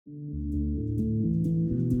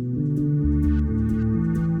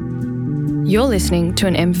You're listening to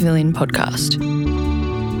an MPavilion podcast.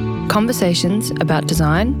 Conversations about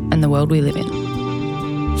design and the world we live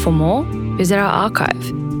in. For more, visit our archive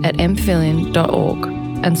at mpavilion.org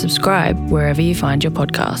and subscribe wherever you find your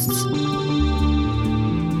podcasts.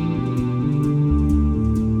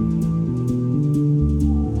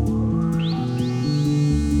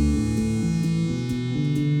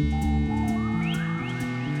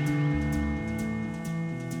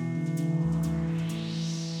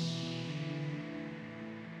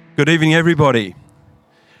 Good evening, everybody.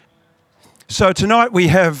 So tonight we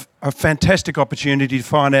have a fantastic opportunity to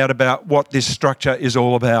find out about what this structure is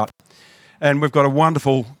all about. And we've got a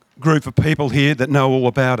wonderful group of people here that know all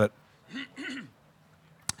about it.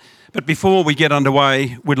 But before we get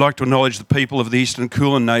underway, we'd like to acknowledge the people of the Eastern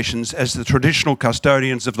Kulin Nations as the traditional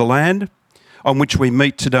custodians of the land on which we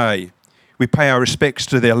meet today. We pay our respects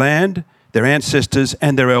to their land, their ancestors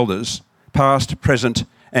and their elders, past, present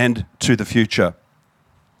and to the future.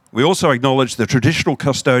 We also acknowledge the traditional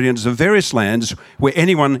custodians of various lands where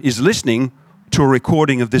anyone is listening to a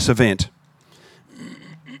recording of this event.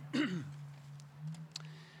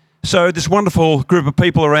 So this wonderful group of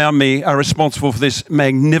people around me are responsible for this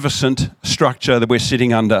magnificent structure that we're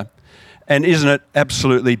sitting under. And isn't it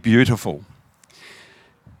absolutely beautiful?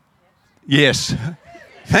 Yes.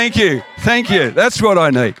 Thank you. That's what I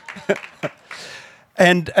need.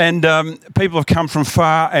 And people have come from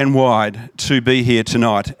far and wide to be here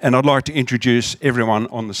tonight, and I'd like to introduce everyone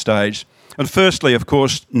on the stage. And firstly, of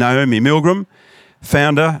course, Naomi Milgrom,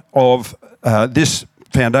 founder of this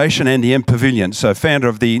foundation and the MPavilion. So founder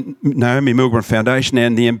of the Naomi Milgrom Foundation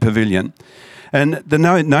and the MPavilion. And the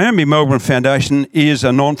Naomi Milgrom Foundation is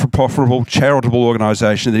a non-for-profit charitable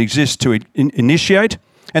organisation that exists to initiate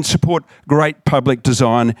and support great public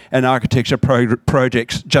design and architecture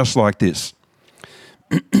projects just like this.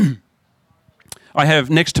 I have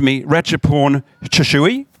next to me Rachaporn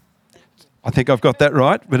Choochuey. I think I've got that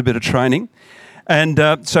right with a bit of training. And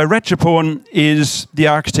so Rachaporn is the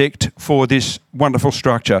architect for this wonderful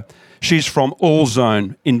structure. She's from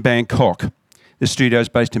Allzone in Bangkok. The studio is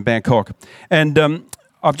based in Bangkok. And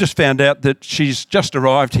I've just found out that she's just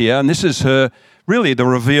arrived here, and this is really the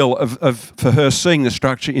reveal for her seeing the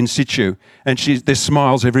structure in situ. And there's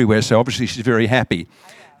smiles everywhere, so obviously she's very happy.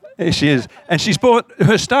 She is. And she's brought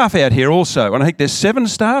her staff out here also. And I think there's 7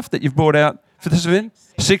 staff that you've brought out for this event.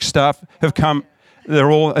 6 staff have come.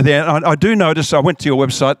 They're all there. I do notice, I went to your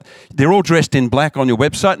website, they're all dressed in black on your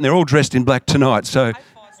website, and they're all dressed in black tonight. So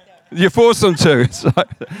you forced them to.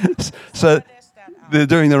 So they're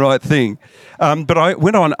doing the right thing. But I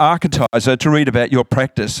went on Architizer to read about your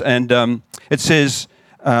practice, and it says,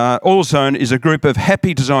 Allzone is a group of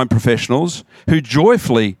happy design professionals who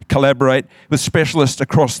joyfully collaborate with specialists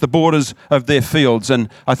across the borders of their fields, and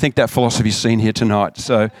I think that philosophy is seen here tonight,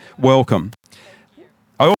 so welcome.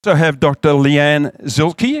 I also have Dr. Leanne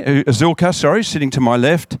Zilka, sitting to my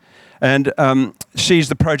left, and she's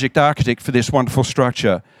the project architect for this wonderful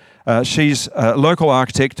structure. She's a local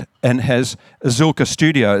architect and has Zilka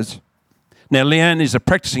Studios. Now, Leanne is a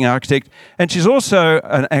practicing architect, and she's also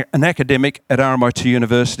an academic at RMIT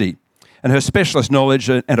University. And her specialist knowledge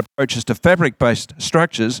and approaches to fabric-based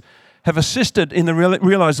structures have assisted in the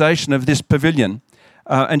realisation of this pavilion.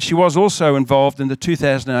 And she was also involved in the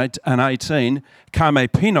 2018 Kame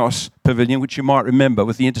Pinos pavilion, which you might remember,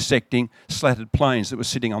 with the intersecting slatted planes that were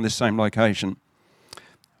sitting on this same location.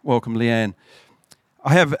 Welcome, Leanne.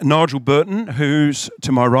 I have Nigel Burdon, who's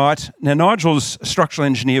to my right. Now, Nigel's a structural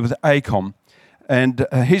engineer with AECOM. And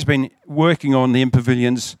he's been working on the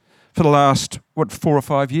MPavilions for the last, 4 or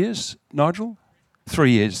 5 years, Nigel?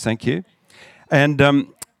 3 years, thank you. And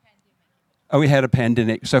we had a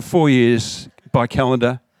pandemic, so 4 years by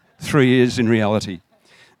calendar, 3 years in reality.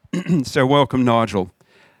 So welcome, Nigel.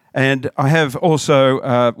 And I have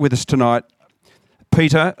also with us tonight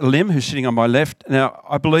Peter Lim, who's sitting on my left. Now,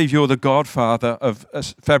 I believe you're the godfather of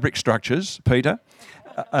fabric structures, Peter.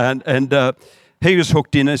 He was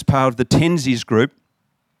hooked in as part of the TENSYS group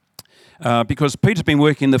because Peter's been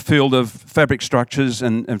working in the field of fabric structures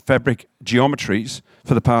and fabric geometries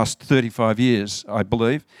for the past 35 years, I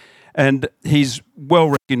believe. And he's well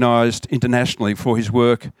recognised internationally for his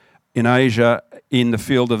work in Asia in the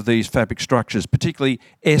field of these fabric structures, particularly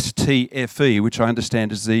STFE, which I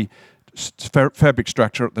understand is the fabric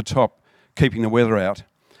structure at the top, keeping the weather out.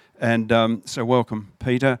 And so welcome,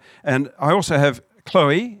 Peter. And I also have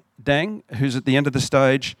Chloe Dang, who's at the end of the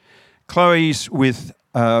stage. Chloe's with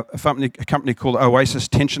a company called Oasis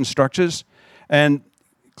Tension Structures. And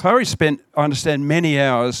Chloe spent, I understand, many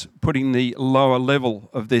hours putting the lower level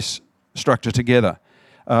of this structure together.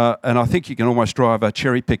 And I think you can almost drive a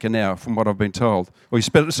cherry picker now, from what I've been told. Well, you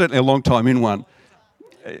spent certainly a long time in one.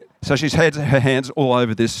 So she's had her hands all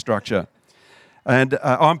over this structure. And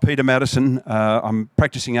I'm Peter Maddison. I'm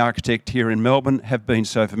practicing architect here in Melbourne, have been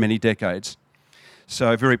so for many decades.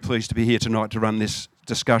 So very pleased to be here tonight to run this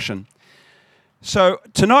discussion. So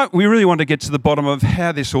tonight we really want to get to the bottom of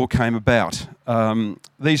how this all came about.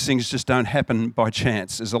 These things just don't happen by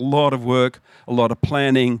chance. There's a lot of work, a lot of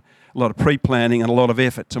planning, a lot of pre-planning and a lot of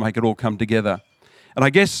effort to make it all come together. And I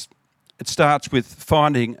guess it starts with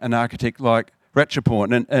finding an architect like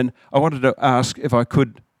Rachaporn. And I wanted to ask, if I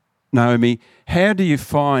could, Naomi, how do you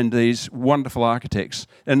find these wonderful architects?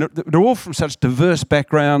 And they're all from such diverse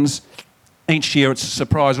backgrounds. Each year it's a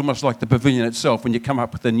surprise, almost like the pavilion itself, when you come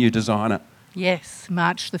up with a new designer. Yes,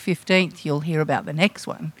 March the 15th, you'll hear about the next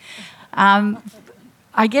one.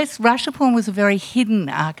 I guess Rachaporn was a very hidden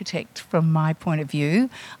architect from my point of view.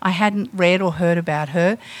 I hadn't read or heard about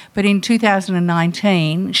her, but in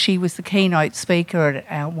 2019 she was the keynote speaker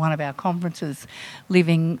at one of our conferences, the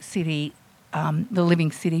Living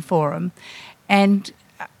City Forum, and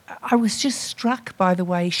I was just struck by the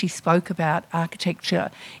way she spoke about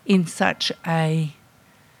architecture in such a,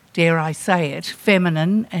 dare I say it,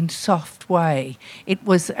 feminine and soft way. It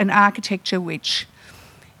was an architecture which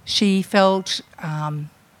she felt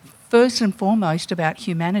first and foremost about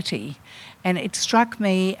humanity, and it struck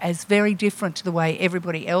me as very different to the way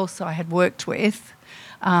everybody else I had worked with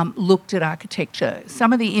looked at architecture.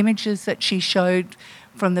 Some of the images that she showed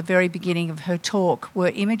from the very beginning of her talk were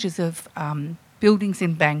images of buildings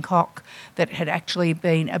in Bangkok that had actually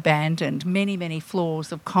been abandoned, many, many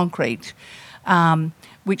floors of concrete,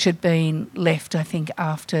 which had been left, I think,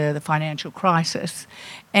 after the financial crisis.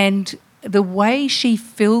 And the way she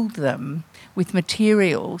filled them with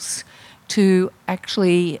materials to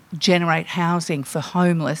actually generate housing for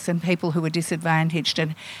homeless and people who were disadvantaged,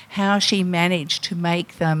 and how she managed to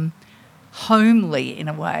make them homely in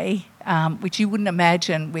a way, which you wouldn't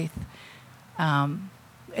imagine with...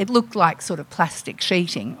 it looked like sort of plastic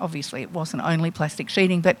sheeting. Obviously, it wasn't only plastic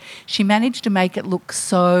sheeting, but she managed to make it look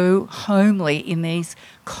so homely in these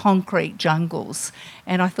concrete jungles.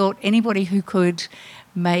 And I thought anybody who could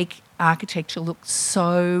make architecture look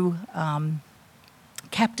so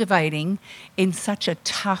captivating in such a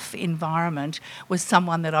tough environment was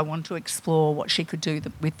someone that I want to explore what she could do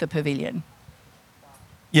with the pavilion.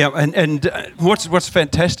 Yeah, and what's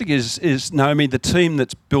fantastic is Naomi, the team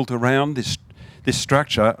that's built around this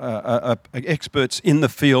structure are experts in the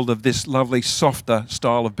field of this lovely, softer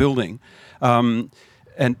style of building.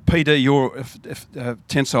 And Peter, you're a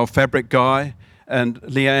tensile fabric guy, and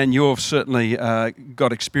Leanne, you've certainly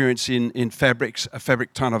got experience in fabrics, a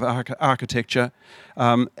fabric ton of architecture.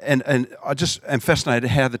 And I just am fascinated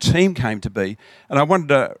how the team came to be. And I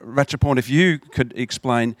wondered, Rachaporn, if you could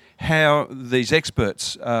explain how these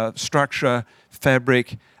experts, structure,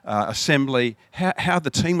 fabric, assembly, how the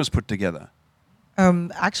team was put together.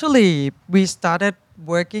 Actually, we started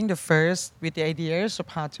working the first with the ideas of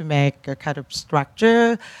how to make a kind of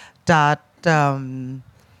structure that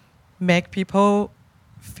make people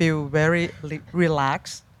feel very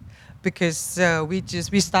relaxed, because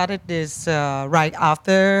we started this right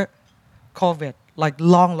after COVID, like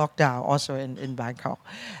long lockdown also in Bangkok,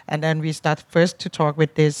 and then we started first to talk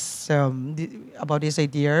with this about this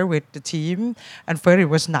idea with the team, and first it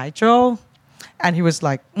was Nigel. And he was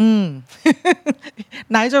like,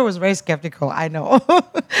 Nigel was very skeptical, I know.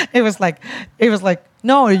 It was like,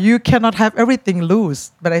 no, you cannot have everything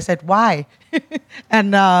loose. But I said, why?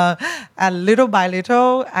 and little by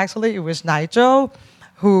little, actually, it was Nigel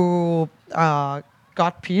who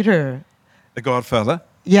got Peter. The godfather?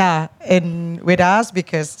 Yeah, with us,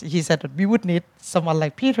 because he said that we would need someone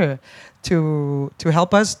like Peter to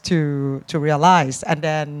help us to realize. And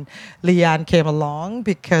then Leanne came along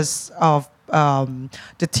because of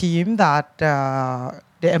the team that the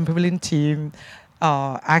MPavilion team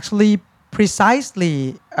actually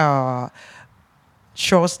precisely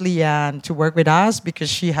chose Leanne to work with us, because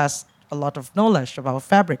she has a lot of knowledge about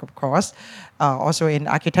fabric, of course, also in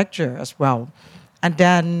architecture as well. And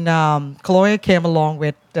then Chloe came along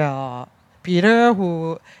with Peter,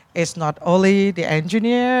 who is not only the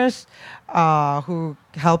engineers who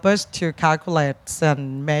help us to calculate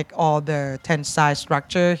and make all the tensile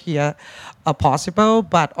structure here possible,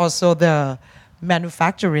 but also the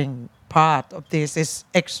manufacturing part of this is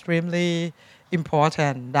extremely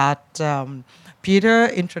important. That Peter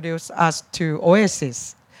introduced us to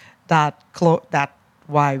Oasis. That's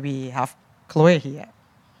why we have Chloe here.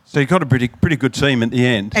 So you got a pretty good team at the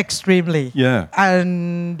end. Extremely. Yeah.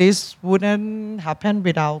 And this wouldn't happen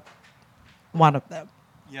without one of them.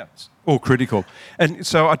 Yeah, it's all critical. And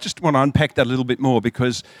so I just want to unpack that a little bit more,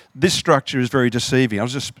 because this structure is very deceiving. I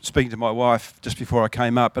was just speaking to my wife just before I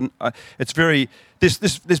came up, and it's very, this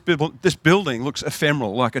building looks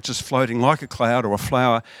ephemeral, like it's just floating like a cloud or a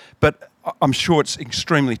flower, but I'm sure it's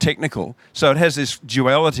extremely technical. So it has this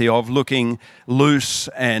duality of looking loose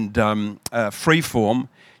and free-form,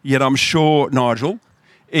 yet I'm sure, Nigel,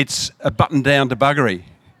 it's a button-down debuggery.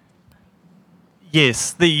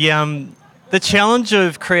 Yes, the challenge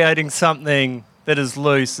of creating something that is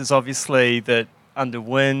loose is obviously that under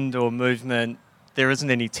wind or movement, there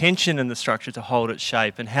isn't any tension in the structure to hold its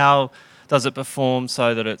shape. And how does it perform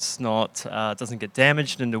so that it's not doesn't get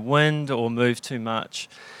damaged in the wind or move too much?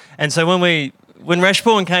 And so when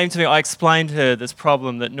Rachaporn came to me, I explained to her this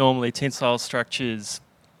problem that normally tensile structures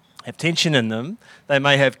have tension in them. They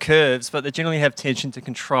may have curves, but they generally have tension to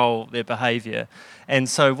control their behaviour. And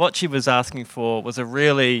so what she was asking for was a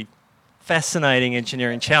really fascinating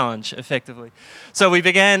engineering challenge, effectively. So we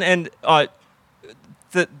began, and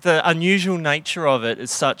the unusual nature of it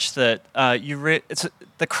is such that it's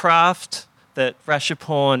the craft that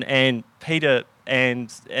Rachaporn and Peter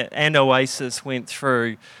and Oasis went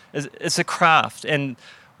through. It's a craft, and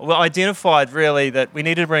we identified really that we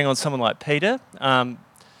needed to bring on someone like Peter.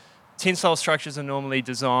 Tensile structures are normally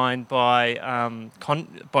designed by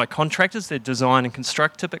contractors. They're design and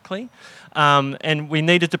construct typically. And we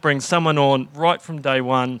needed to bring someone on right from day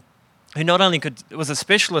one who not only was a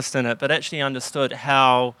specialist in it, but actually understood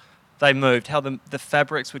how they moved, how the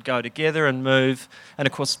fabrics would go together and move. And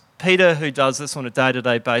of course, Peter, who does this on a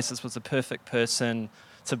day-to-day basis, was the perfect person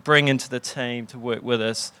to bring into the team to work with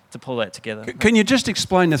us to pull that together. Can you just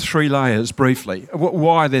explain the 3 layers briefly?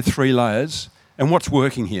 Why they're 3 layers and what's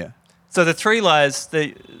working here? So the 3 layers,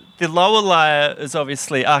 the lower layer is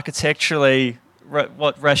obviously architecturally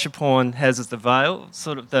what Rachaporn has as the veil,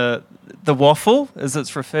 sort of the waffle, as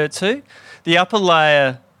it's referred to. The upper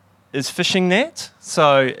layer is fishing net,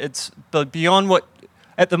 so it's beyond what...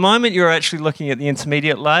 At the moment, you're actually looking at the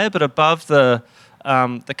intermediate layer, but above the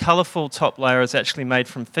colourful top layer is actually made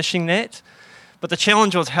from fishing net. But the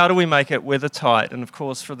challenge was, how do we make it weather tight? And of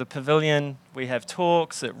course, for the pavilion, we have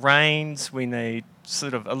talks, it rains, we need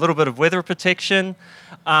sort of a little bit of weather protection.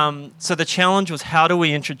 So the challenge was, how do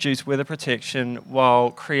we introduce weather protection while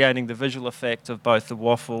creating the visual effect of both the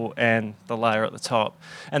waffle and the layer at the top?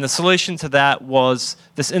 And the solution to that was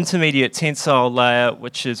this intermediate tensile layer,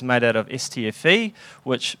 which is made out of STFE,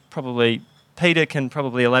 which probably Peter can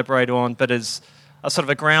probably elaborate on, but is a sort of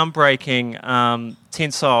a groundbreaking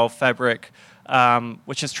tensile fabric,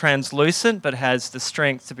 which is translucent but has the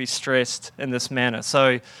strength to be stressed in this manner.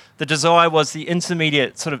 So the desire was the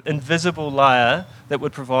intermediate sort of invisible layer that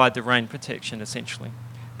would provide the rain protection, essentially.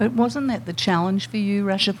 But wasn't that the challenge for you,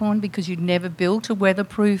 Rachaporn, because you'd never built a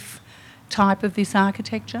weatherproof type of this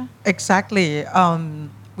architecture? Exactly.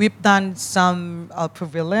 We've done some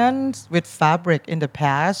pavilions with fabric in the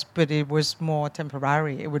past, but it was more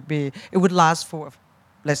temporary. It would last for,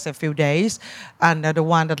 let's say, a few days. And the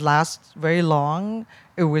one that lasts very long,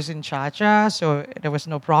 it was in Sharjah, so there was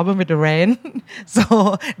no problem with the rain.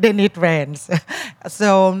 So they need rains.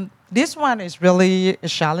 So this one is really a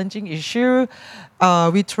challenging issue.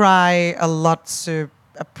 We try a lot of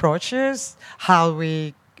approaches, how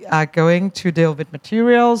we are going to deal with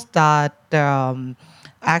materials that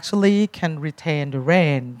actually can retain the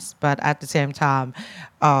rains, but at the same time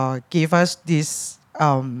give us this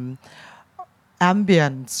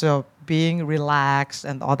ambience of being relaxed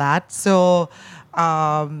and all that. So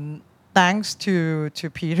thanks to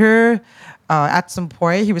Peter, at some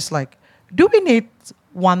point he was like, do we need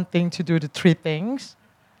one thing to do the 3 things?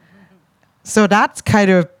 So that's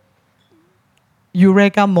kind of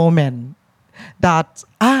eureka moment that,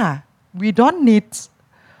 we don't need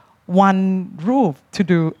one roof to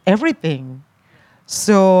do everything.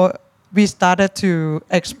 So we started to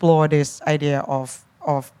explore this idea of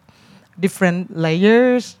different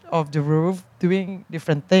layers of the roof doing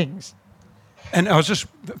different things. And I was just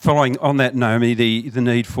following on that, Naomi, the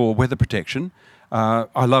need for weather protection.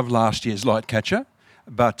 I love last year's light catcher,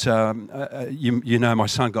 but you know my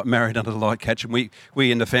son got married under the light catcher, and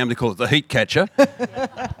we in the family call it the heat catcher.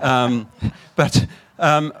 But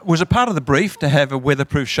was it part of the brief to have a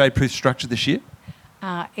weatherproof, shadeproof structure this year?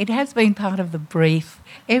 It has been part of the brief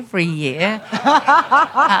every year.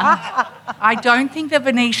 I don't think the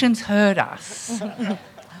Venetians heard us.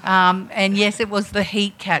 And yes, it was the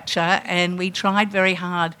heat catcher, and we tried very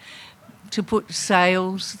hard to put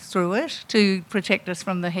sails through it to protect us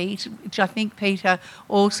from the heat, which I think Peter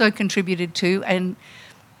also contributed to. And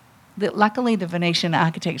luckily the Venetian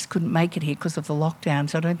architects couldn't make it here because of the lockdown,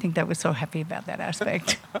 so I don't think they were so happy about that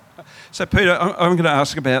aspect. So, Peter, I'm going to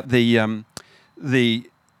ask about the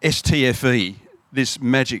STFE, this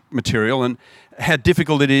magic material, and how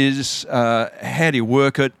difficult it is. How do you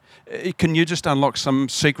work it? Can you just unlock some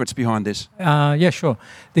secrets behind this? Yeah, sure.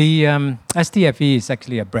 The STFE is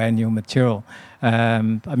actually a brand new material. I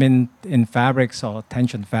mean, in fabrics or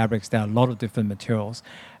tension fabrics, there are a lot of different materials.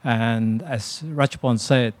 And as Rachaporn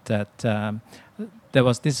said, that there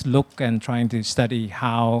was this look and trying to study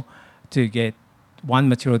how to get one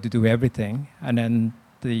material to do everything. And then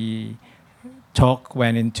the talk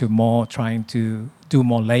went into more trying to do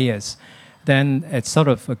more layers. Then it sort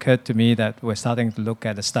of occurred to me that we're starting to look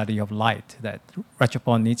at the study of light, that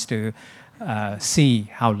Rachaporn needs to see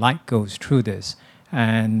how light goes through this.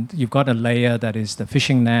 And you've got a layer that is the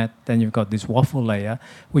fishing net, then you've got this waffle layer,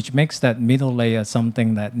 which makes that middle layer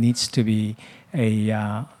something that needs to be a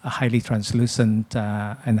highly translucent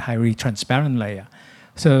and highly transparent layer.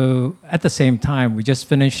 So at the same time, we just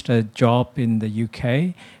finished a job in the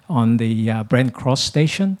UK on the Brent Cross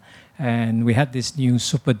station. And we had this new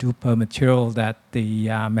super duper material that the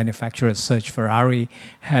manufacturer Search Ferrari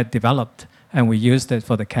had developed, and we used it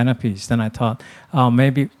for the canopies. Then I thought,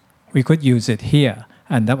 maybe we could use it here,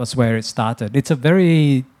 and that was where it started. It's a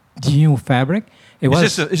very new fabric.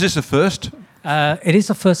 Is this a first? It is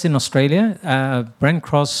a first in Australia. Brent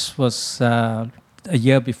Cross was a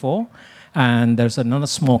year before, and there's another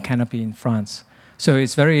small canopy in France. So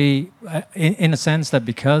it's very, in a sense that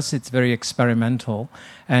because it's very experimental,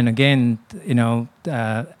 and again, you know,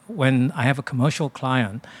 when I have a commercial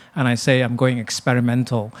client and I say I'm going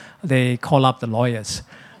experimental, they call up the lawyers.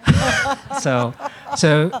 so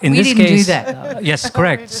in this case, we didn't do that. Yes,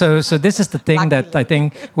 correct. So this is the thing that I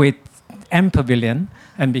think with MPavilion,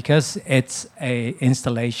 and because it's a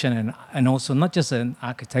installation and also not just an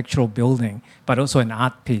architectural building, but also an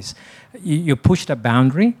art piece, you push the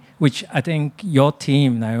boundary, which I think your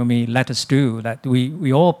team, Naomi, let us do, that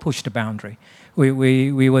we all push the boundary.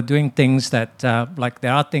 We were doing things that, like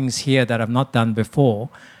there are things here that I've not done before,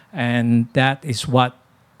 and that is what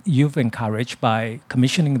you've encouraged by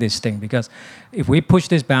commissioning this thing, because if we push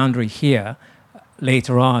this boundary here,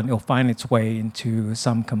 later on, it'll find its way into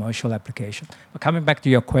some commercial application. But coming back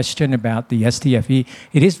to your question about the STFE,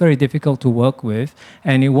 it is very difficult to work with,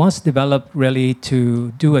 and it was developed really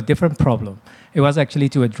to do a different problem. It was actually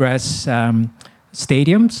to address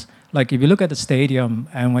stadiums. Like if you look at the stadium,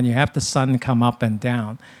 and when you have the sun come up and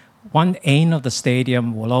down, one end of the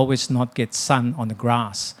stadium will always not get sun on the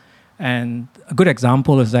grass. And a good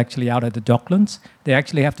example is actually out at the Docklands. They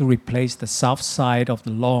actually have to replace the south side of the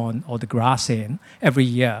lawn or the grass end every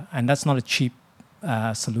year, and that's not a cheap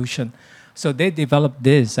solution. So they developed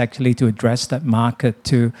this actually to address that market,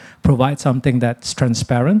 to provide something that's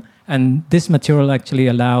transparent. And this material actually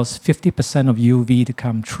allows 50% of UV to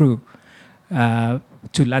come through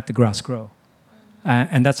to let the grass grow.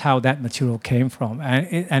 And that's how that material came from.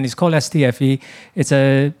 And it's called STFE. It's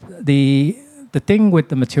the thing with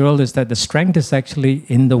the material is that the strength is actually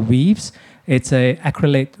in the weaves. It's a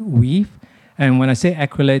acrylate weave. And when I say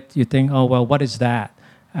acrylate, you think, oh, well, what is that?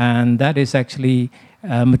 And that is actually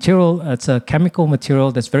a material, it's a chemical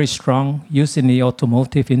material that's very strong, used in the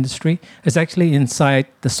automotive industry. It's actually inside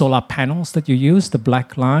the solar panels that you use, the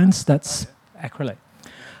black lines, that's acrylate.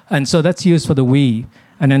 And so that's used for the weave.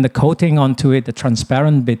 And then the coating onto it, the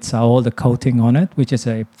transparent bits are all the coating on it, which is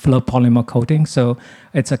a fluoropolymer coating. So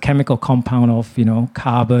it's a chemical compound of,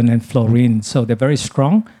 carbon and fluorine. So they're very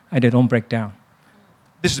strong and they don't break down.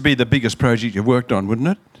 This would be the biggest project you've worked on, wouldn't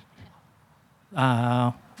it?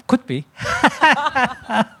 Could be.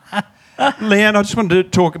 Leanne, I just wanted to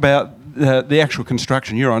talk about the actual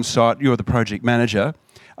construction. You're on site, you're the project manager.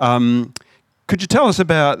 Could you tell us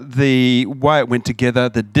about the way it went together,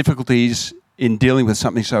 the difficulties in dealing with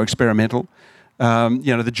something so experimental,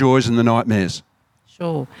 the joys and the nightmares?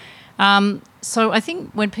 Sure. So I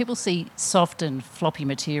think when people see soft and floppy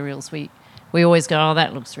materials, we always go, oh,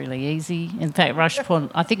 that looks really easy. In fact,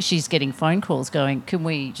 Rachaporn, I think she's getting phone calls going, can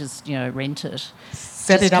we just, rent it?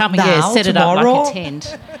 Set it up now, set tomorrow. it up like a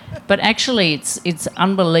tent. But actually, it's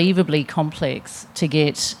unbelievably complex to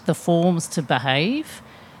get the forms to behave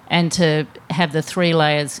and to have the three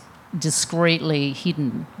layers discreetly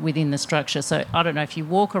hidden within the structure. So I don't know, if you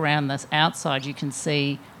walk around this outside, you can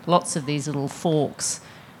see lots of these little forks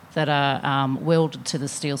that are welded to the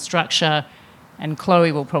steel structure, and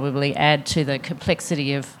Chloe will probably add to the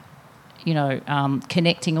complexity of,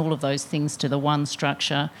 connecting all of those things to the one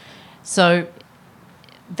structure. So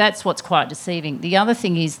that's what's quite deceiving. The other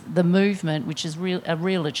thing is the movement, which is a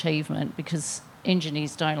real achievement, because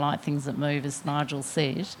engineers don't like things that move, as Nigel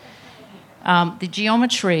said. The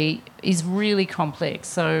geometry is really complex.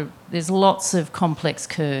 So there's lots of complex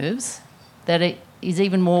curves that it is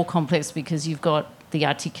even more complex because you've got the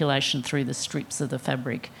articulation through the strips of the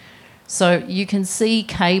fabric. So you can see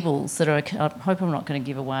cables that are, I hope I'm not going to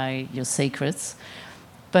give away your secrets,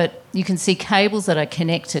 but you can see cables that are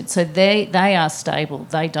connected. So they are stable,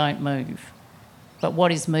 they don't move. But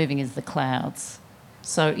what is moving is the clouds.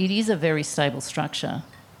 So it is a very stable structure.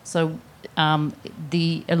 So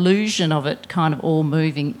the illusion of it kind of all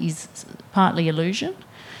moving is partly illusion.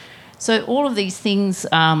 So all of these things,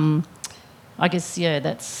 I guess,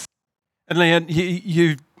 that's... And Leanne,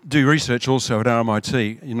 you do research also at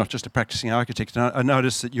RMIT. You're not just a practicing architect. And I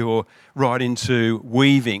noticed that you're right into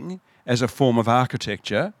weaving as a form of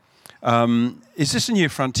architecture. Is this a new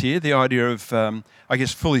frontier, the idea of, I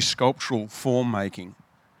guess, fully sculptural form making?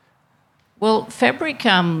 Well, fabric,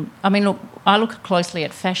 look, I look closely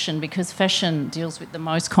at fashion because fashion deals with the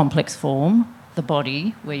most complex form, the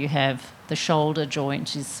body, where you have the shoulder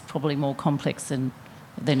joint is probably more complex than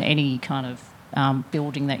any kind of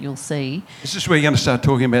building that you'll see. Is this where you're going to start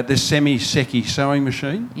talking about this semi-secchi sewing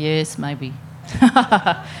machine? Yes, maybe.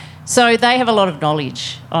 So they have a lot of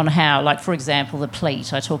knowledge on how, like, for example, the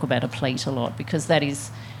pleat. I talk about a pleat a lot because that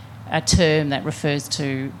is a term that refers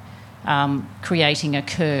to creating a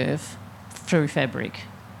curve through fabric,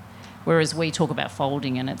 whereas we talk about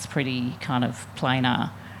folding and it's pretty kind of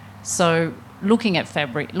planar. So looking at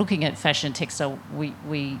fabric, looking at fashion textile,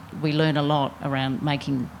 we learn a lot around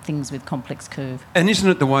making things with complex curve. And isn't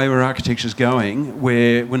it the way where architecture's going,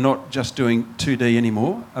 where we're not just doing 2D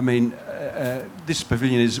anymore? I mean, this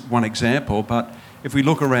pavilion is one example, but if we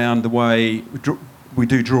look around the way we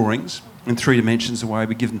do drawings in 3 dimensions, the way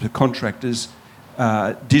we give them to contractors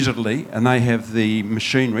digitally, and they have the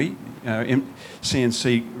machinery,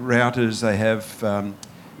 CNC routers, they have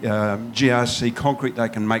GRC concrete, they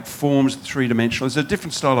can make forms 3-dimensional. It's a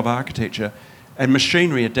different style of architecture and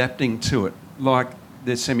machinery adapting to it, like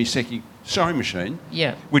the semi-secchi sewing machine,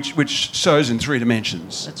 which sews in 3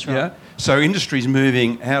 dimensions. That's right. Yeah? So industry's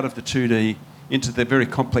moving out of the 2D into the very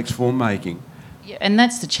complex form making. Yeah, and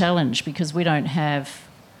that's the challenge because we don't have,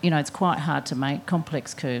 it's quite hard to make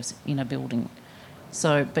complex curves in a building.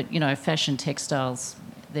 So, but, fashion textiles,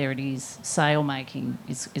 there it is. Sail making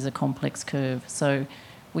is a complex curve. So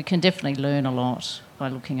we can definitely learn a lot by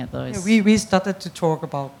looking at those. Yeah, we started to talk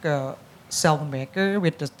about cell maker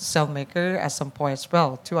with the cell maker at some point as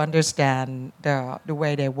well to understand the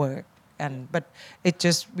way they work. But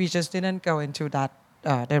we just didn't go into that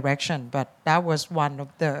direction. But that was one of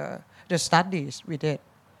the studies we did.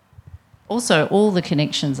 Also, all the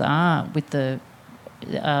connections are with the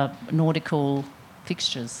nautical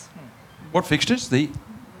fixtures. What fixtures?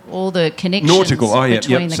 All the connections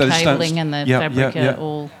between the cabling and the fabric are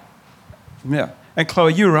all... Yeah. And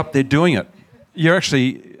Chloe, you were up there doing it. You're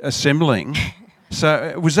actually assembling.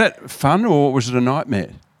 So was that fun or was it a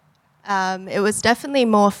nightmare? It was definitely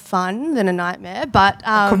more fun than a nightmare, but...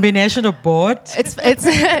 a combination of both?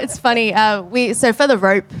 It's funny. So for the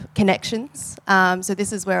rope connections, so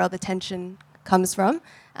this is where all the tension comes from.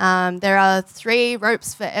 There are 3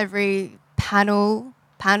 ropes for every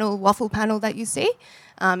waffle panel that you see,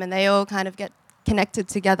 and they all kind of get connected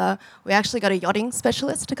together. We actually got a yachting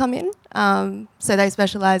specialist to come in, so they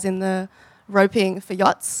specialise in the roping for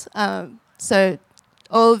yachts. So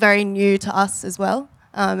all very new to us as well,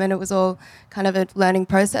 and it was all kind of a learning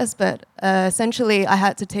process, but essentially I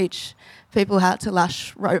had to teach people how to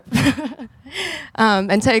lash rope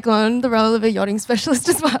and take on the role of a yachting specialist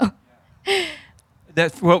as well.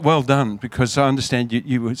 That's well done, because I understand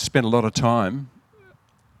you spent a lot of time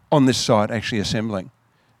on this site actually assembling.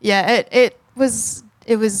 Yeah, it was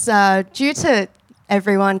due to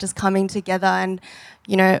everyone just coming together, and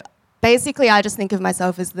basically I just think of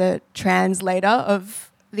myself as the translator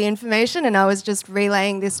of the information, and I was just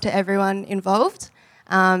relaying this to everyone involved,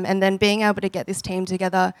 and then being able to get this team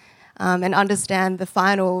together and understand the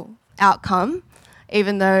final outcome,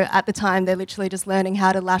 even though at the time they're literally just learning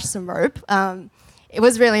how to lash some rope. It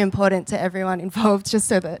was really important to everyone involved, just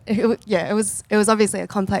so that it was obviously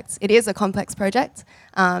it is a complex project,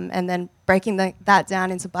 and then breaking that down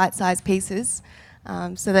into bite-sized pieces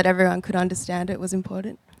so that everyone could understand it was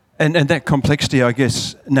important. And that complexity, I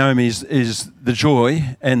guess, Naomi, is the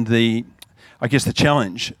joy and the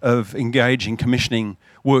challenge of engaging, commissioning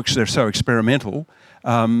works that are so experimental,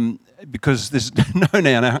 because there's no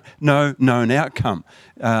known outcome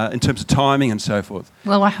in terms of timing and so forth.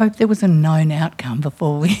 Well, I hope there was a known outcome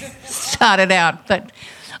before we started out, but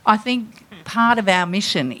I think part of our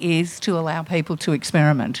mission is to allow people to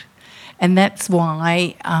experiment And that's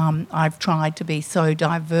why I've tried to be so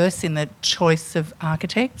diverse in the choice of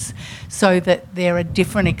architects, so that there are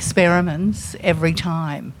different experiments every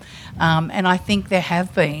time. And I think there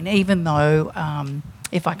have been, even though,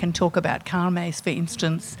 if I can talk about Carme's, for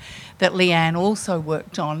instance, that Leanne also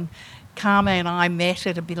worked on. Carme and I met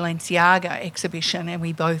at a Balenciaga exhibition, and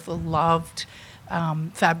we both loved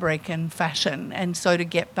fabric and fashion. And so to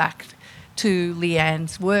get back to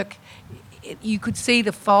Leanne's work, you could see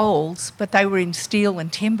the folds, but they were in steel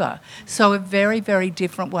and timber. So a very, very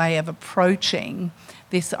different way of approaching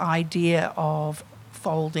this idea of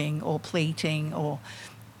folding or pleating.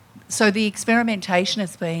 So the experimentation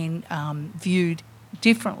has been viewed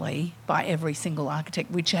differently by every single architect,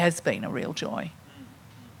 which has been a real joy.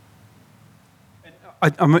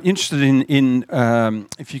 I'm interested in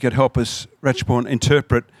if you could help us, Rachaporn,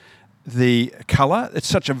 interpret the colour. It's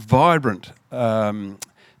such a vibrant,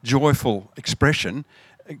 joyful expression.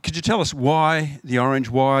 Could you tell us why the orange,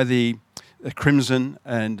 why the crimson,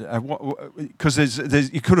 and because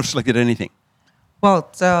you could have selected anything. Well,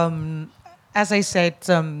 as I said,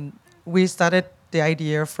 we started the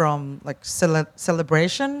idea from like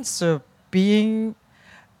celebration, so being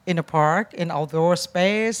in a park, in outdoor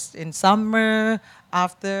space, in summer,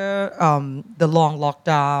 after the long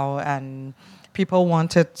lockdown, and people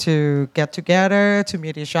wanted to get together, to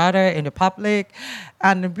meet each other in the public.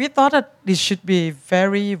 And we thought that it should be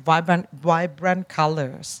very vibrant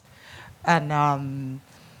colors. And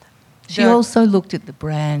she also looked at the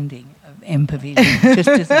branding of MPavilion, just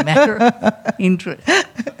as a matter of interest.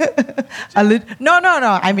 No.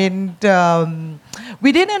 I mean,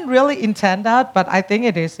 we didn't really intend that, but I think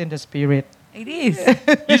it is in the spirit. It is.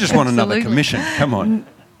 You just want another commission. Come on.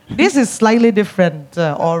 This is slightly different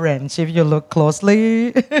orange if you look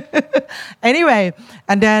closely. Anyway,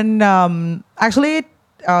 and then actually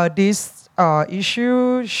this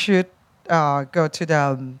issue should go to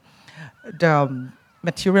the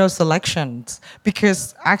material selections,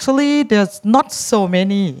 because actually there's not so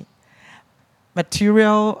many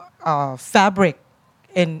material fabric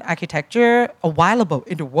in architecture available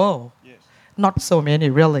in the world. Yes. Not so many,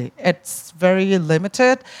 really. It's very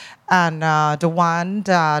limited. And the one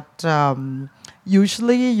that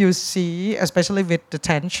usually you see, especially with the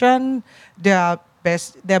tension, they're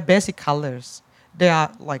basic colors. They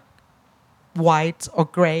are like white or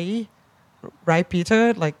gray, right,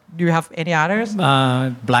 Peter? Like, do you have any others?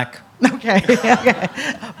 Black. Okay.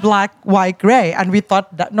 Black, white, gray. And we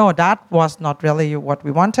thought that, no, that was not really what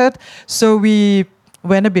we wanted. So we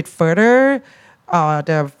went a bit further.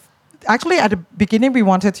 Actually, at the beginning, we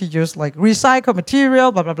wanted to use like recycled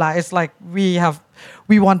material, blah, blah, blah. It's like we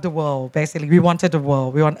want the world, basically. We wanted the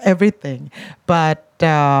world. We want everything. But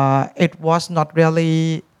it was not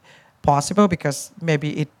really possible because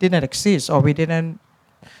maybe it didn't exist or we didn't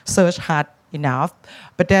search hard enough.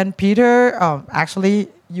 But then Peter, actually,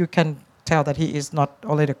 you can tell that he is not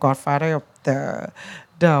only the godfather of the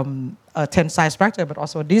TENSYS structure, but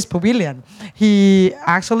also this pavilion. He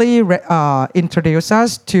actually introduced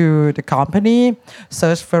us to the company,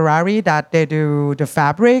 Search Ferrari, that they do the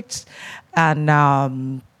fabrics.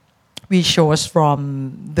 And we chose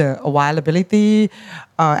from the availability,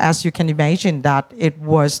 as you can imagine, that it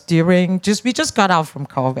was during, we just got out from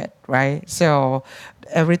COVID, right? So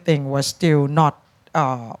everything was still not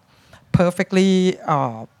perfectly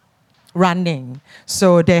running.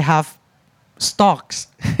 So they have stocks.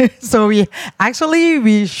 So we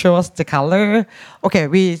chose the color. Okay,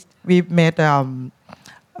 we made a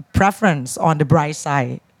preference on the bright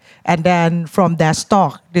side. And then from their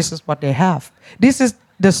stock, this is what they have. This is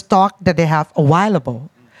the stock that they have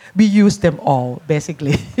available. We use them all,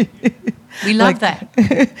 basically. We love that.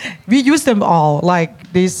 We use them all,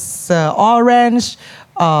 like this orange,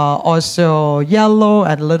 also yellow,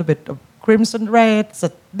 and a little bit of crimson red.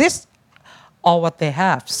 So this all what they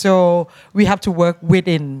have. So we have to work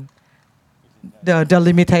within the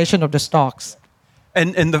limitation of the stocks.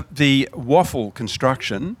 And the waffle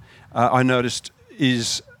construction, I noticed,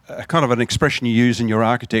 is kind of an expression you use in your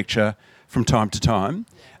architecture from time to time.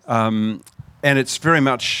 And it's very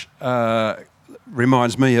much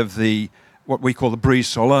reminds me of what we call the brise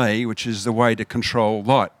soleil, which is the way to control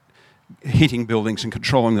light, heating buildings and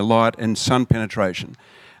controlling the light and sun penetration.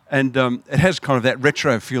 And it has kind of that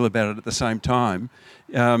retro feel about it at the same time.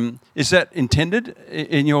 Is that intended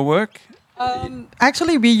in your work?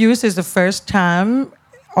 Actually, we used it the first time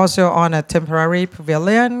also on a temporary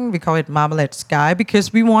pavilion. We call it Marmalade Sky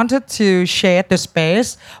because we wanted to shade the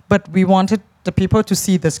space, but we wanted the people to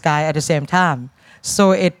see the sky at the same time.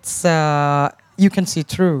 So it's you can see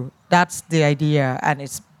through. That's the idea, and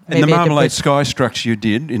it's And the maybe Marmalade Sky structure you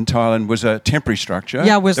did in Thailand was a temporary structure.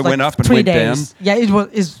 Yeah, it was that like went up and 3 went days. down. Yeah, it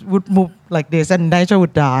would move like this, and Nigel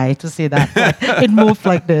would die to see that. It moved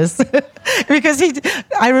like this because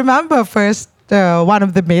I remember first one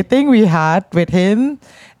of the meeting we had with him,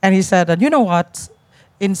 and he said that, you know what,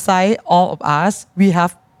 inside all of us we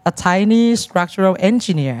have a tiny structural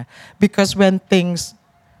engineer, because when things,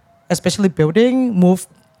 especially building, move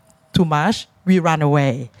too much, we run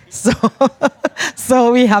away.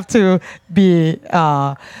 So we have to be.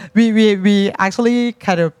 We actually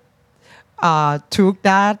kind of took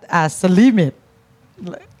that as a limit.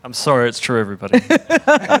 I'm sorry, it's true, everybody.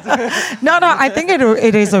 No, I think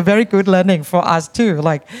it is a very good learning for us too.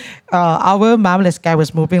 Like our Marmalade Sky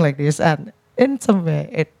was moving like this, and in some way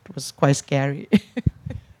it was quite scary.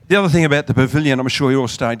 The other thing about the pavilion, I'm sure you're all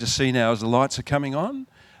starting to see now, is the lights are coming on.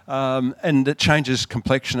 And it changes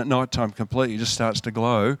complexion at night time completely, it just starts to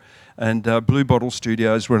glow. And Blue Bottle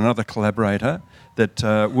Studios were another collaborator that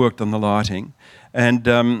worked on the lighting. And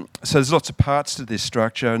so there's lots of parts to this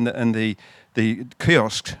structure, and the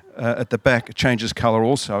kiosk at the back changes colour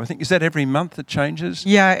also. I think, is that every month it changes?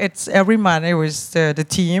 Yeah, it's every month. It was the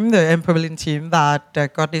team, the MPavilion team, that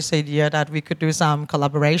got this idea that we could do some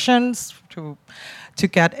collaborations to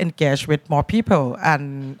get engaged with more people.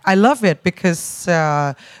 And I love it because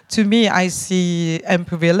to me, I see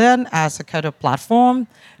MPavilion as a kind of platform.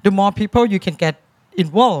 The more people you can get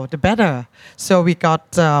involved, the better. So we got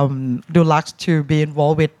Dulux to be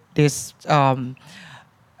involved with this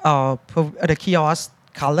the kiosk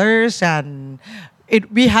colors, and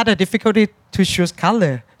we had a difficulty to choose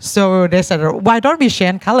color. So they said, why don't we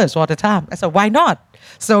change colors all the time? I said, why not?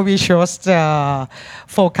 So we chose 4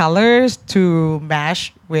 colors to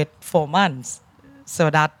match with 4 months. So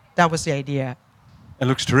that was the idea. It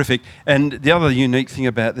looks terrific. And the other unique thing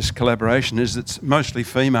about this collaboration is it's mostly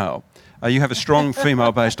female. You have a strong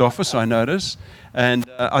female-based office, I notice. And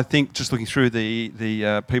I think just looking through the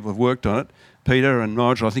people who've worked on it, Peter and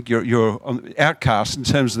Nigel, I think you're outcast in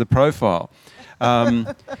terms of the profile,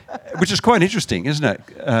 which is quite interesting, isn't it?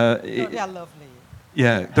 They're lovely.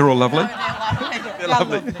 Yeah, they're all lovely? They're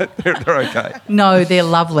lovely. They're okay. No, they're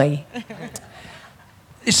lovely.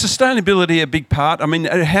 Is sustainability a big part? I mean,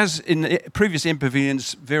 it has in previous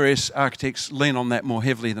MPavilions, various architects lean on that more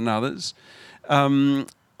heavily than others. I'm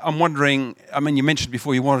wondering, I mean, you mentioned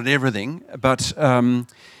before you wanted everything, but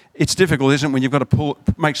it's difficult, isn't it, when you've got to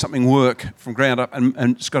make something work from ground up,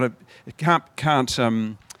 and it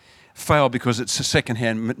can't fail because it's a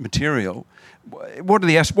second-hand material. What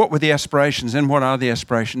were the aspirations, and what are the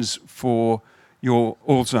aspirations for your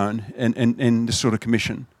All Zone and this sort of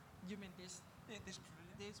commission? You mean this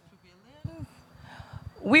pavilion?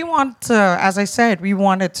 We want, as I said, we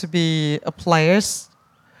want it to be a place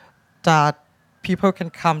that people can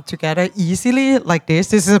come together easily like this.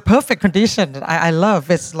 This is a perfect condition that I love.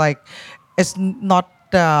 It's like, it's not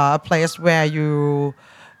a place where you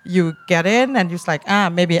get in and you're like,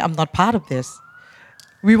 maybe I'm not part of this.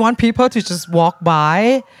 We want people to just walk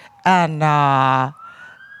by and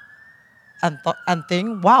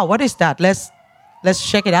think, wow, what is that? Let's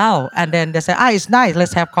check it out. And then they say, it's nice.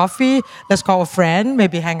 Let's have coffee. Let's call a friend.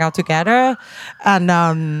 Maybe hang out together.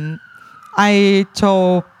 And I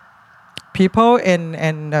told people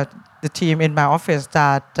in the team in my office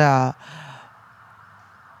that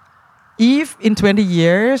if in 20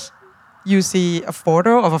 years you see a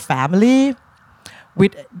photo of a family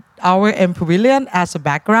with our MPavilion as a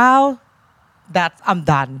background, that I'm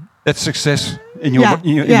done. That's success in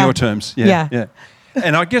your terms. Yeah.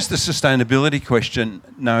 And I guess the sustainability question,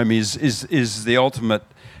 Naomi, is the ultimate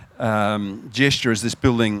gesture as this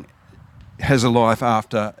building has a life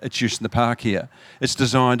after its use in the park here. It's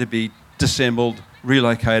designed to be disassembled,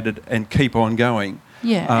 relocated, and keep on going.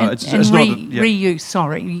 Yeah,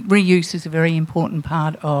 reuse is a very important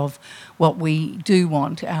part of what we do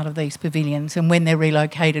want out of these pavilions. And when they're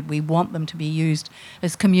relocated, we want them to be used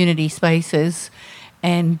as community spaces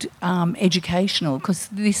and educational, because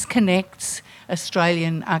this connects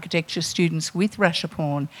Australian architecture students with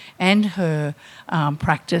Rachaporn and her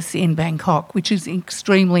practice in Bangkok, which is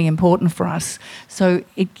extremely important for us. So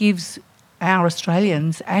it gives our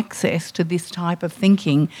Australians access to this type of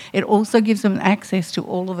thinking. It also gives them access to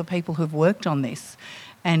all of the people who've worked on this.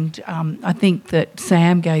 And I think that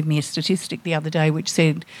Sam gave me a statistic the other day which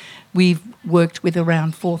said we've worked with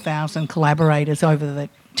around 4,000 collaborators over the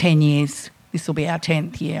 10 years. This will be our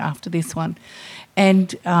 10th year after this one.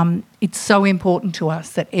 And it's so important to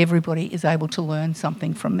us that everybody is able to learn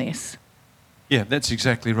something from this. Yeah, that's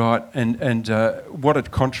exactly right. And what a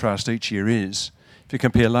contrast each year is. If you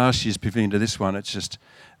compare last year's pavilion to this one, it's just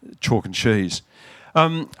chalk and cheese.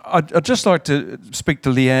 I'd just like to speak to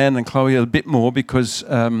Leanne and Chloe a bit more because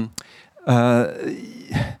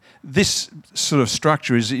this sort of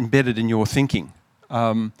structure is embedded in your thinking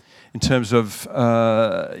in terms of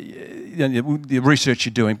the research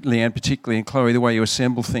you're doing, Leanne particularly, and Chloe, the way you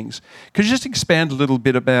assemble things. Could you just expand a little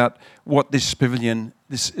bit about what this pavilion,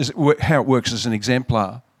 how it works as an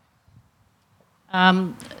exemplar?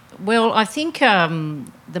 Well, I think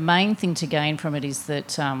the main thing to gain from it is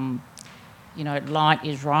that, light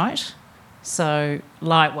is right. So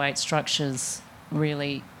lightweight structures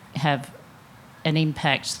really have an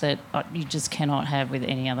impact that you just cannot have with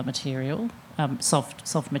any other material,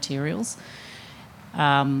 soft materials.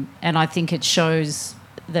 And I think it shows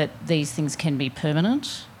that these things can be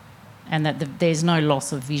permanent and that there's no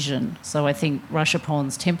loss of vision. So I think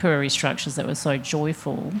Rachaporn's temporary structures that were so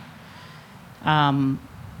joyful,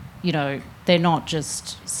 they're not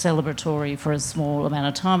just celebratory for a small amount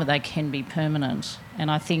of time, but they can be permanent.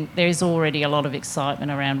 And I think there's already a lot of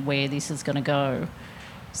excitement around where this is going to go.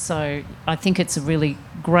 So I think it's a really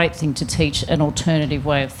great thing to teach an alternative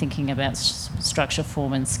way of thinking about structure,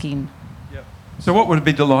 form and skin. Yep. So what would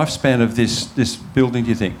be the lifespan of this building, do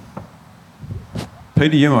you think?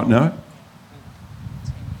 Peter, you might know.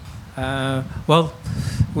 Well,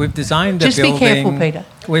 we've designed the building... Just be careful, Peter.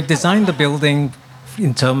 We've designed the building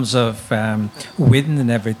in terms of width and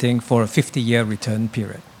everything for a 50-year return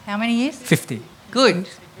period. How many years? 50. Good.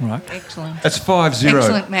 Right. Excellent. That's 50.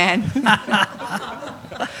 Excellent, man.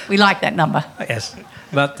 We like that number. Yes.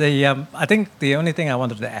 But I think the only thing I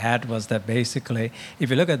wanted to add was that basically, if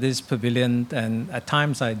you look at this pavilion, and at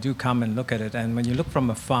times I do come and look at it, and when you look from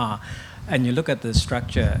afar and you look at the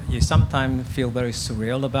structure, you sometimes feel very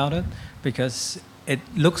surreal about it because it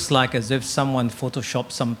looks like as if someone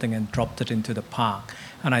photoshopped something and dropped it into the park.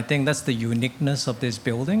 And I think that's the uniqueness of this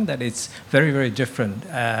building, that it's very, very different.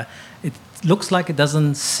 It looks like it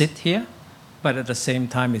doesn't sit here, but at the same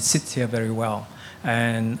time, it sits here very well.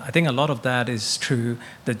 And I think a lot of that is through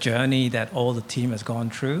the journey that all the team has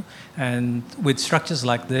gone through. And with structures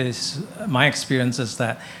like this, my experience is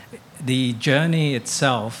that the journey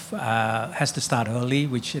itself has to start early,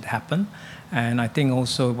 which it happened. And I think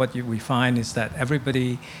also what we find is that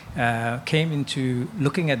everybody came into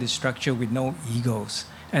looking at this structure with no egos.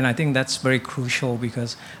 And I think that's very crucial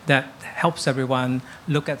because that helps everyone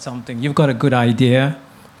look at something. You've got a good idea,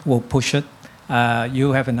 we'll push it.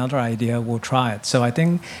 You have another idea, we'll try it. So I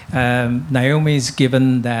think Naomi's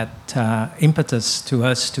given that impetus to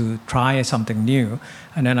us to try something new.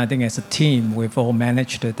 And then I think as a team, we've all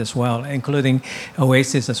managed it as well, including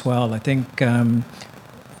Oasis as well. I think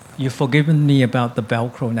you've forgiven me about the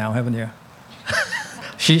Velcro now, haven't you?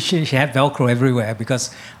 she had Velcro everywhere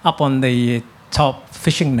because up on the top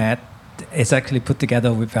fishing net is actually put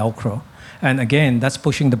together with Velcro. And again, that's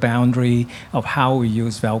pushing the boundary of how we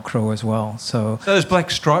use Velcro as well. So those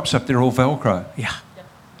black stripes up there are all Velcro? Yeah.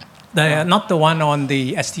 They're not the one on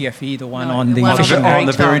the STFE, the one on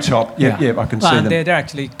the very top. Yeah, I can see them. They're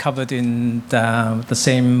actually covered in the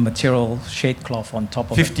same material shade cloth on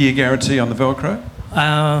top of 50-year guarantee on the Velcro?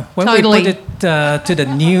 When Totally. we put it to the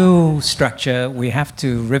new structure, we have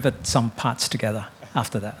to rivet some parts together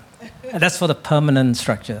after that. And that's for the permanent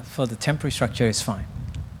structure. For the temporary structure, it's fine.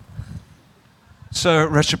 So,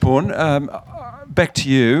 Rachaporn, back to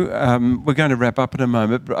you. We're going to wrap up in a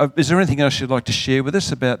moment. Is there anything else you'd like to share with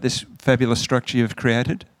us about this fabulous structure you've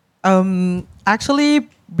created? Actually,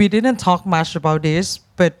 we didn't talk much about this,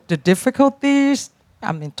 but the difficulties,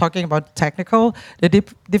 talking about technical, the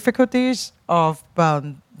difficulties of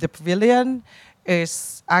the pavilion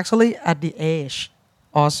is actually at the edge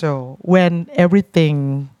also, when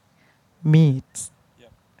everything meets.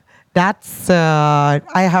 That's I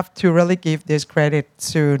have to really give this credit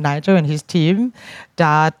to Nigel and his team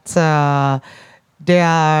that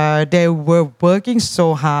they were working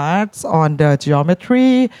so hard on the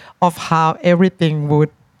geometry of how everything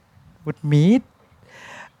would meet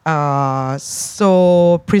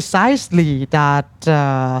so precisely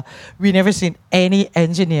that we never seen any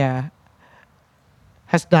engineer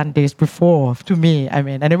has done this before. To me, I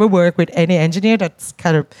never worked with any engineer that's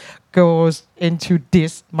kind of goes into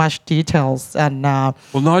this much details. And well,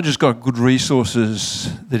 Nigel's got good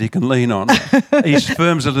resources that he can lean on. His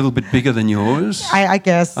firm's a little bit bigger than yours. I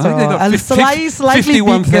guess so. I think they've got slightly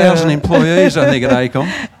 51,000 employees, I think, at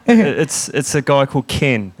AECOM. It's a guy called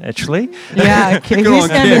Ken, actually. Yeah,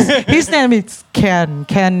 his name is Ken.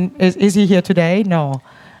 Ken, is he here today? No.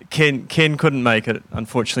 Ken couldn't make it,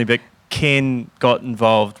 unfortunately, but Ken got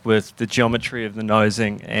involved with the geometry of the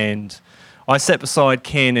nosing, and I sat beside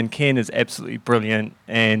Ken, and Ken is absolutely brilliant.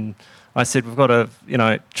 And I said, we've got to,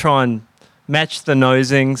 try and match the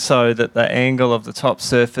nosing so that the angle of the top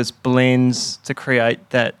surface blends to create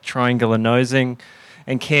that triangular nosing.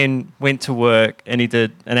 And Ken went to work and he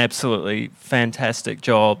did an absolutely fantastic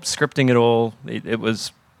job scripting it all. It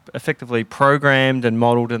was effectively programmed and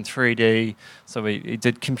modelled in 3D. So he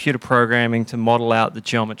did computer programming to model out the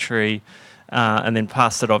geometry and then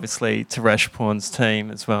passed it obviously to Rachaporn's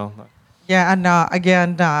team as well. Yeah, and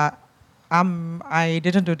again, I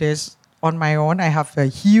didn't do this on my own. I have a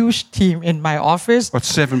huge team in my office. What,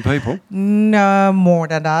 7 people? No, more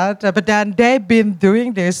than that. But then they've been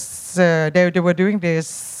doing this. They were doing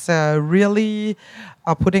this really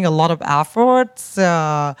putting a lot of efforts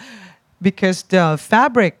because the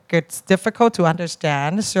fabric, it's difficult to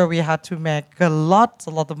understand. So we had to make a lot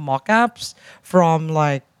of mock-ups from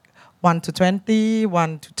like 1 to 20,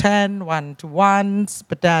 1 to 10, 1 to 1s.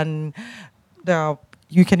 But then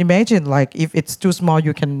you can imagine, like, if it's too small,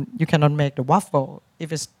 you cannot make the waffle.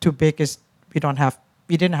 If it's too big, we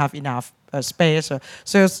didn't have enough space.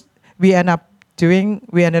 So we ended up doing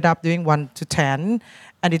 1 to 10,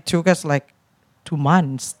 and it took us like 2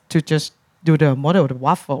 months to just do the model of the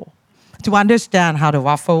waffle, to understand how the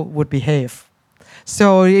waffle would behave.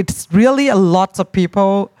 So it's really a lot of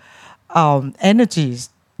people energies.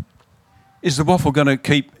 Is the waffle going to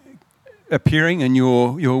keep appearing in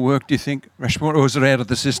your work, do you think, Rachaporn, or is it out of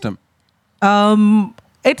the system? I'm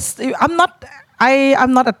not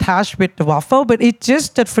attached with the waffle, but it's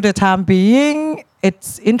just that for the time being,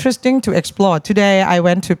 it's interesting to explore. Today, I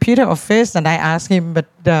went to Peter's office and I asked him, but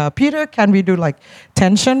Peter, can we do like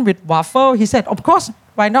tension with waffle? He said, of course,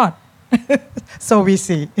 why not? So we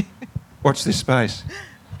see. Watch this space.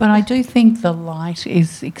 But I do think the light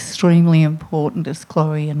is extremely important, as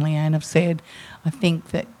Chloe and Leanne have said. I think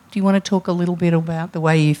that, do you want to talk a little bit about the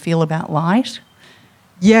way you feel about light?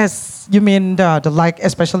 Yes, you mean the light,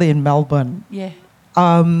 especially in Melbourne? Yeah.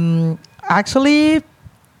 Actually,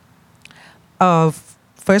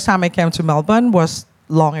 first time I came to Melbourne was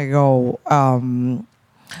long ago,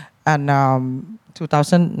 and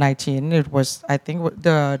 2019. It was, I think,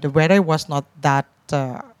 the weather was not that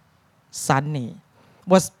sunny.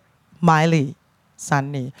 Was mildly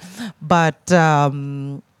sunny, but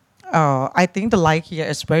I think the light here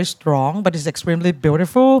is very strong, but it's extremely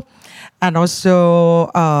beautiful, and also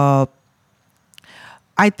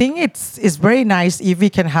I think it's very nice if we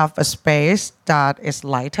can have a space that is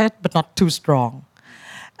lighted but not too strong.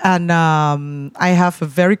 And I have a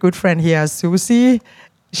very good friend here, Susie.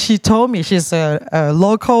 She told me, she's a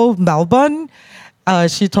local Melbourne.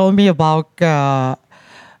 She told me about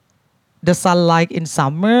the sunlight in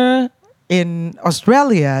summer in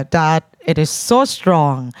Australia, that it is so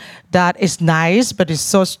strong, that it's nice, but it's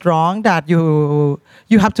so strong that you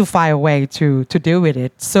have to find a way to deal with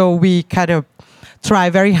it. So we kind of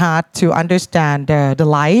try very hard to understand the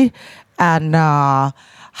light and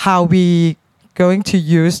how we were going to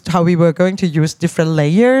use different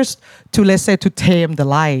layers to, let's say, to tame the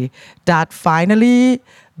light, that finally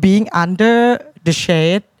being under the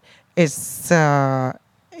shade is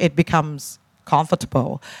it becomes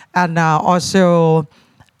comfortable. And also,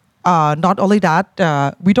 not only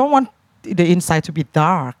that, we don't want the inside to be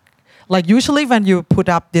dark. Like usually when you put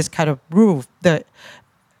up this kind of roof, the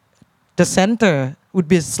center would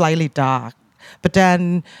be slightly dark. But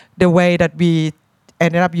then the way that we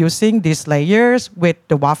ended up using these layers with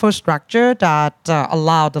the waffle structure that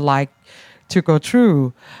allow the light to go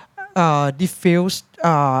through, diffuse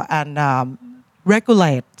and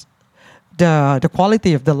regulate the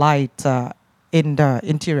quality of the light in the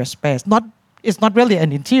interior space. It's not really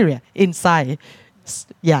an interior, inside.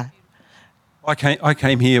 Yeah. I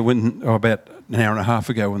came here about an hour and a half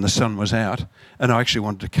ago when the sun was out, and I actually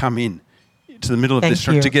wanted to come in to the middle of this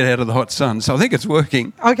to get out of the hot sun. So I think it's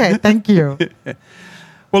working. Okay, thank you.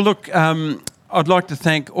 Well, look, I'd like to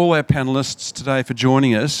thank all our panellists today for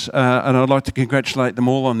joining us, and I'd like to congratulate them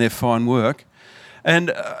all on their fine work.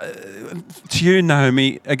 And to you,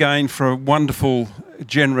 Naomi, again, for a wonderful,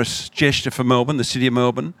 generous gesture for Melbourne, the City of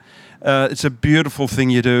Melbourne. It's a beautiful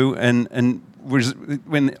thing you do, and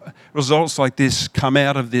when results like this come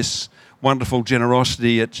out of this wonderful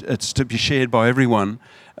generosity, it's to be shared by everyone,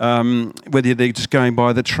 whether they're just going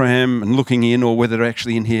by the tram and looking in, or whether they're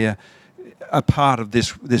actually in here, a part of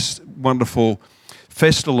this wonderful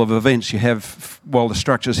festival of events you have while the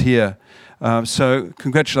structure's here. So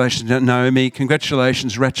congratulations, Naomi.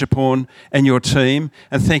 Congratulations, Rachaporn and your team.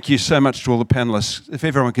 And thank you so much to all the panellists. If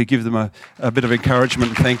everyone could give them a bit of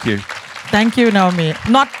encouragement, thank you. Thank you, Naomi.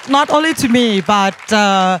 Not only to me, but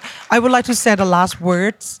I would like to say the last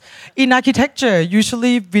words. In architecture,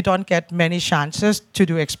 usually we don't get many chances to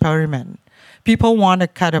do experiment. People want to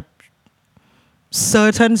kind of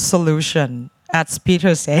certain solution, as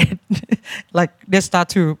Peter said, like they start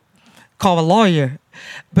to call a lawyer.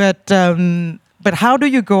 But how do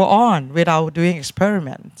you go on without doing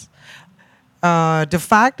experiments? The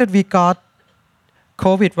fact that we got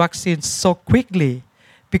COVID vaccines so quickly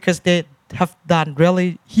because they have done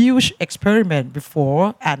really huge experiment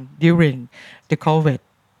before and during the COVID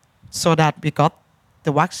so that we got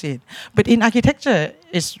the vaccine. But in architecture,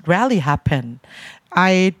 it's rarely happen.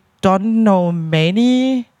 I don't know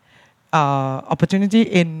many opportunity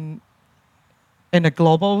in a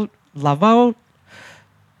global level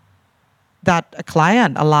that a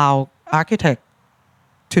client allow architect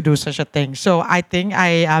to do such a thing. So I think I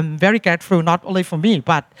am very grateful, not only for me,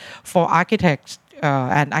 but for architects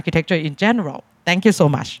and architecture in general. Thank you so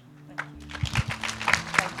much.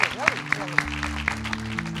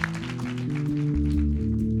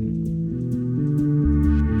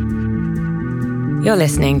 You're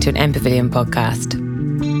listening to an MPavilion podcast.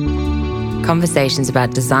 Conversations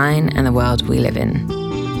about design and the world we live in.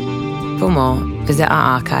 For more, visit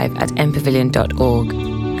our archive at mpavilion.org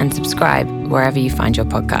and subscribe wherever you find your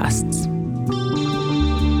podcasts.